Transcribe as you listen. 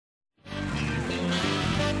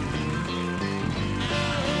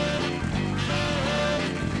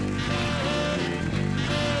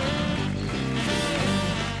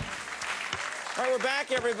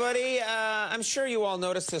back, everybody. I'm sure you all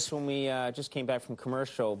noticed this when we just came back from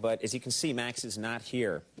commercial, but as you can see, Max is not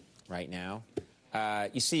here right now.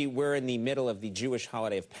 You see, we're in the middle of the Jewish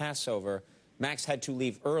holiday of Passover. Max had to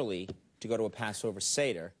leave early to go to a Passover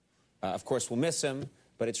Seder. Of course, we'll miss him,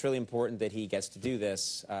 but it's really important that he gets to do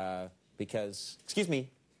this because... Excuse me,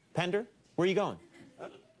 Pender, where are you going?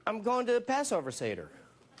 I'm going to the Passover Seder.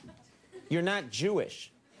 You're not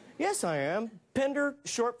Jewish. Yes, I am. Pender,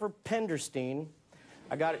 short for Penderstein.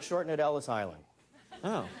 I got it shortened at Ellis Island.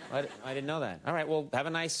 Oh, I didn't know that. All right, well, have a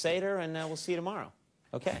nice Seder, and we'll see you tomorrow.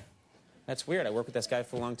 Okay. That's weird. I worked with this guy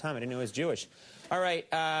for a long time. I didn't know he was Jewish. All right,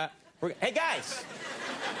 hey, guys.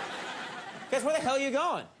 Guys, where the hell are you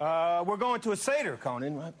going? We're going to a Seder,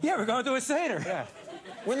 Conan. Yeah, we're going to a Seder. Yeah.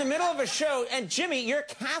 We're in the middle of a show, and Jimmy, you're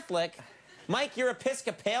Catholic. Mike, you're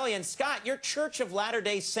Episcopalian. Scott, you're Church of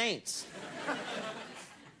Latter-day Saints.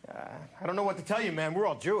 I don't know what to tell you, man. We're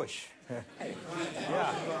all Jewish. Yeah.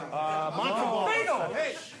 Bagel!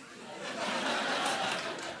 Hey!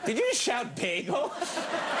 Did you just shout bagel?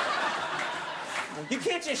 You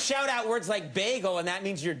can't just shout out words like bagel and that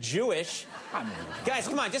means you're Jewish. Guys,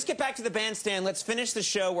 come on, just get back to the bandstand. Let's finish the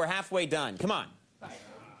show. We're halfway done. Come on.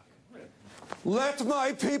 Let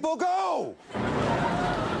my people go!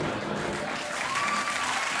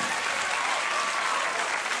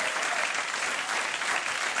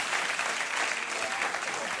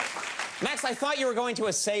 Max, I thought you were going to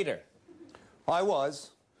a Seder. I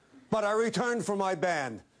was, but I returned for my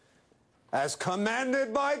band, as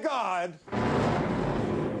commanded by God.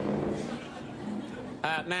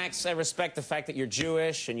 Max, I respect the fact that you're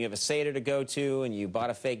Jewish and you have a Seder to go to and you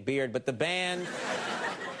bought a fake beard, but the band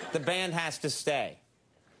has to stay.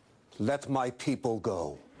 Let my people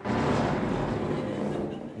go.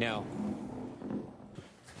 No.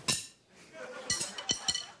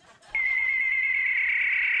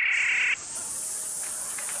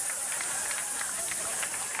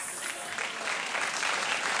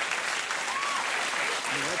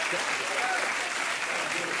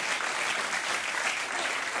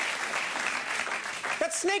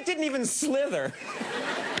 That snake didn't even slither.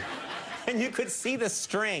 And you could see the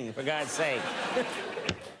string, for God's sake.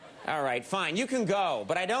 All right, fine, you can go,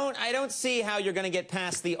 but I don't see how you're going to get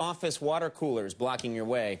past the office water coolers blocking your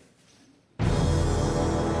way.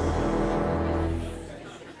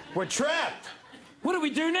 We're trapped! What do we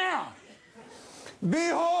do now?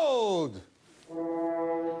 Behold!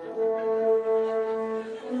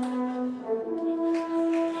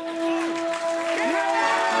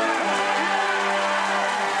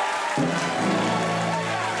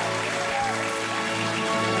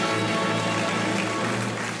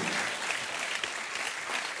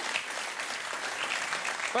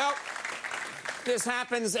 Well, this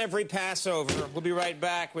happens every Passover. We'll be right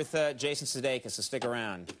back with Jason Sudeikis, so stick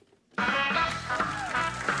around.